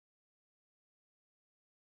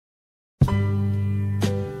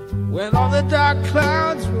when all the dark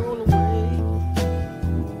clouds roll away.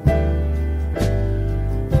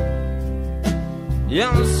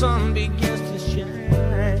 Yeah, the sun begins to shine.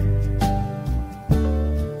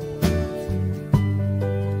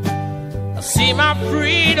 I see my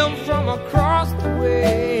freedom from across the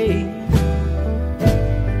way,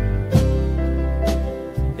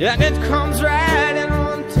 and it comes right in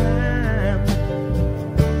on time.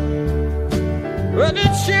 But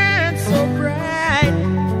it shines so bright,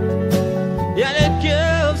 and it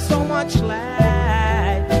gives so much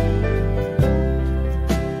light,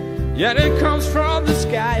 and it comes from the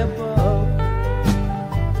sky above.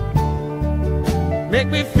 Make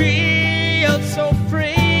me feel so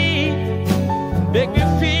free, make me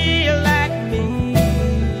feel like me,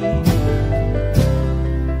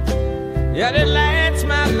 and it lights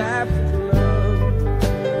my life with love,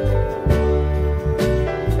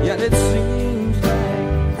 and it seems like,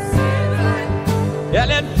 and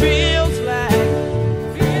it feels like,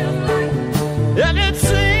 and it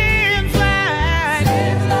seems like,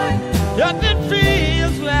 and it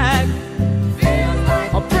feels like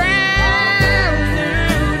a brand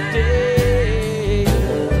new day,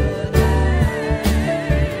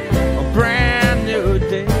 a brand new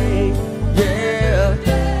day, yeah,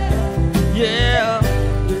 yeah,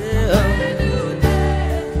 yeah.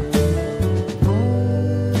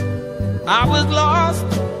 I was lost,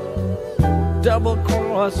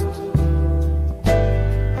 double-crossed,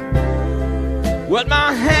 with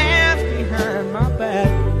my hands behind my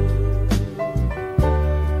back.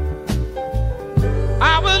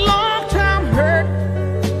 I was long time hurt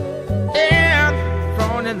and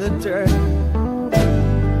thrown in the dirt,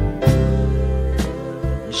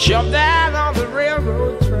 shoved out on the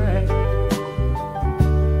railroad track.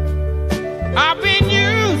 I've been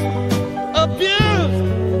used, abused,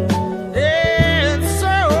 and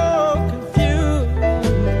so confused,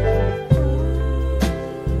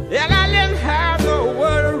 and I didn't have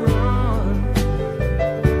nowhere to run.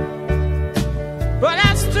 But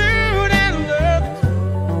I stood and looked,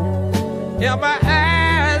 and my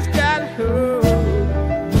eyes got hooked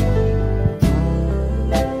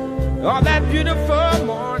on that beautiful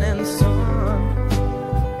morning sun.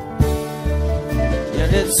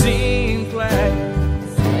 And it seems like,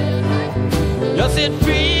 yes, it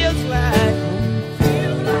feels like,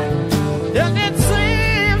 and it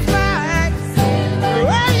seems like,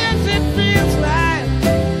 oh yes, it feels like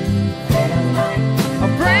a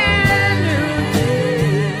brand new day,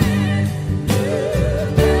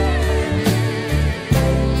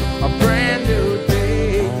 a brand new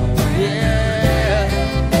day, yeah,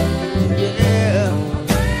 yeah.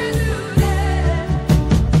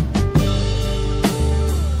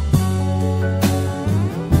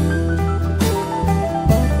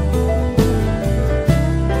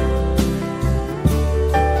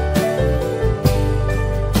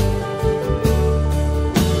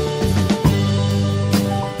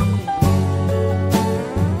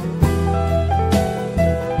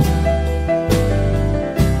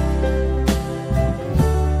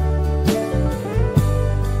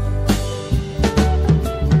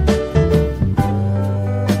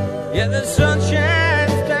 Yeah, the sun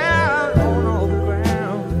shines down on all the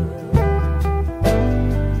ground.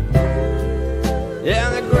 Yeah,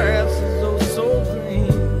 the grass is oh so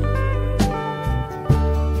green.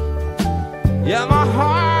 Yeah, my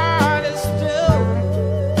heart is still.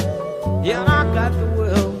 Yeah, I got the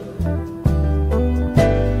will.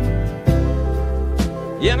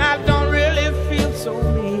 Yeah, and I don't really feel so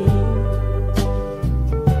mean.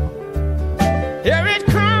 Here it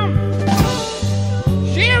comes.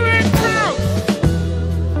 Here it comes.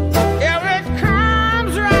 Here it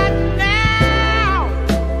comes right now.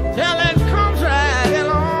 Till it comes right in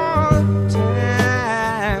on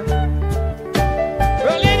time.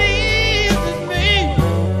 Well, it eases me,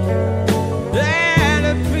 and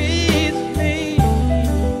it feeds me,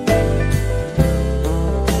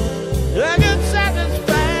 and it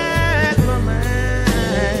satisfies my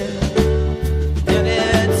mind. And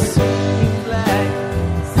it seems like,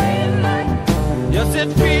 yes, it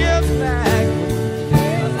feels like,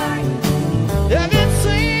 and it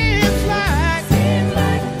seems like,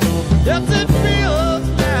 yes, it